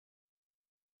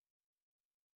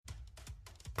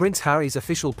Prince Harry's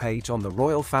official page on the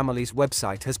royal family's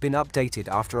website has been updated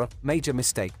after a major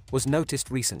mistake was noticed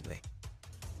recently.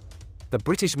 The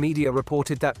British media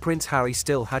reported that Prince Harry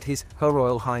still had his Her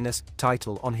Royal Highness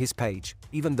title on his page,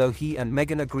 even though he and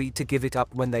Meghan agreed to give it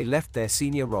up when they left their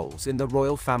senior roles in the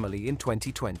royal family in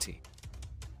 2020.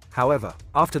 However,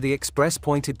 after the Express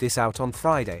pointed this out on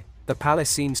Friday, the palace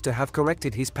seems to have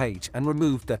corrected his page and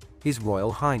removed the His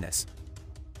Royal Highness.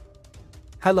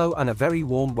 Hello and a very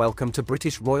warm welcome to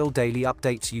British Royal Daily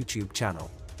Updates YouTube channel.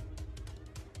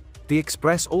 The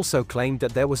Express also claimed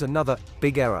that there was another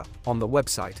big error on the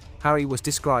website. Harry was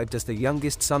described as the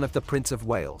youngest son of the Prince of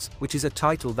Wales, which is a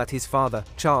title that his father,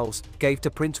 Charles, gave to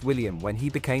Prince William when he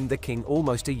became the king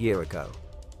almost a year ago.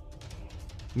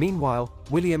 Meanwhile,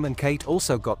 William and Kate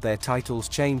also got their titles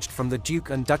changed from the Duke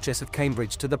and Duchess of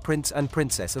Cambridge to the Prince and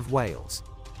Princess of Wales.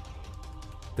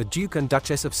 The Duke and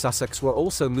Duchess of Sussex were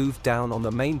also moved down on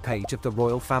the main page of the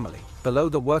royal family, below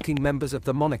the working members of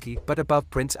the monarchy but above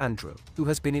Prince Andrew, who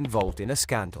has been involved in a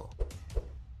scandal.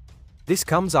 This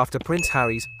comes after Prince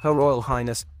Harry's Her Royal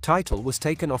Highness title was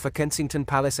taken off a Kensington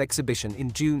Palace exhibition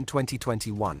in June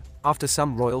 2021, after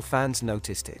some royal fans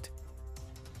noticed it.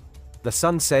 The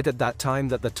Sun said at that time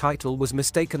that the title was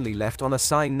mistakenly left on a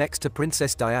sign next to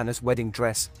Princess Diana's wedding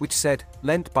dress, which said,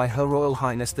 "Lent by Her Royal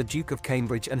Highness the Duke of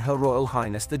Cambridge and Her Royal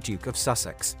Highness the Duke of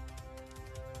Sussex."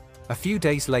 A few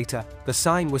days later, the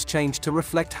sign was changed to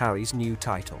reflect Harry's new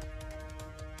title.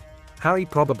 Harry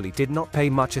probably did not pay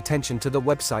much attention to the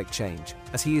website change,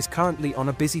 as he is currently on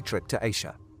a busy trip to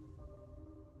Asia.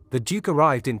 The Duke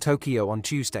arrived in Tokyo on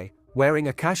Tuesday, wearing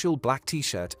a casual black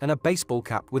t-shirt and a baseball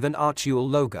cap with an Archewell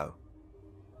logo.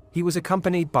 He was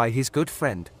accompanied by his good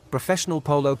friend, professional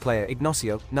polo player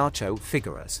Ignacio "Nacho"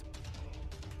 Figueras.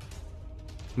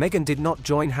 Meghan did not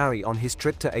join Harry on his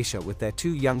trip to Asia with their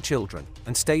two young children,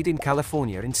 and stayed in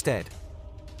California instead.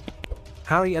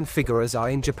 Harry and Figueras are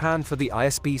in Japan for the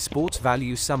ISB Sports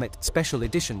Value Summit Special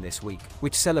Edition this week,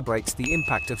 which celebrates the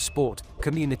impact of sport,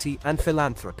 community and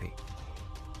philanthropy.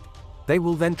 They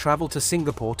will then travel to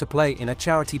Singapore to play in a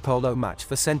charity polo match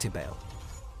for Centibale.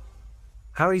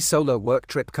 Harry's solo work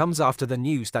trip comes after the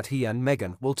news that he and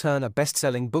Meghan will turn a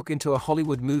best-selling book into a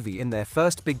Hollywood movie in their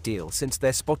first big deal since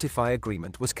their Spotify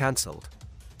agreement was cancelled.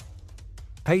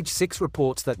 Page 6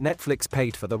 reports that Netflix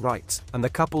paid for the rights, and the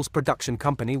couple's production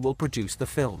company will produce the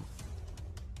film.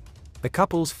 The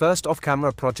couple's first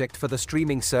off-camera project for the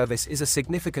streaming service is a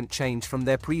significant change from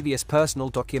their previous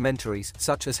personal documentaries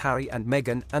such as Harry and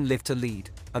Meghan and Live to Lead,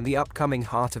 and the upcoming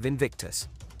Heart of Invictus.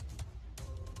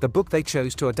 The book they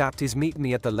chose to adapt is Meet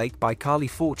Me at the Lake by Carly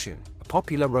Fortune, a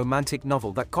popular romantic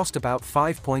novel that cost about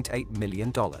 $5.8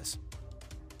 million.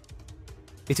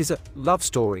 It is a love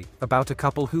story about a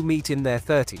couple who meet in their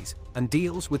 30s, and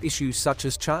deals with issues such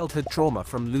as childhood trauma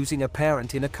from losing a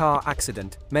parent in a car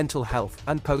accident, mental health,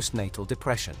 and postnatal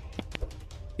depression.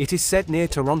 It is set near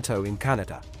Toronto in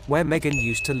Canada, where Meghan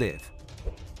used to live.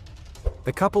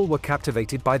 The couple were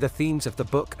captivated by the themes of the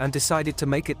book and decided to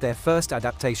make it their first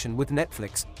adaptation with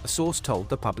Netflix, a source told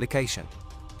the publication.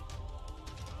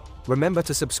 Remember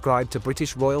to subscribe to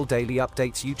British Royal Daily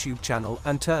Updates YouTube channel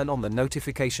and turn on the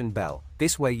notification bell.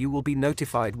 This way you will be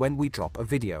notified when we drop a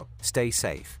video. Stay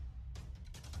safe.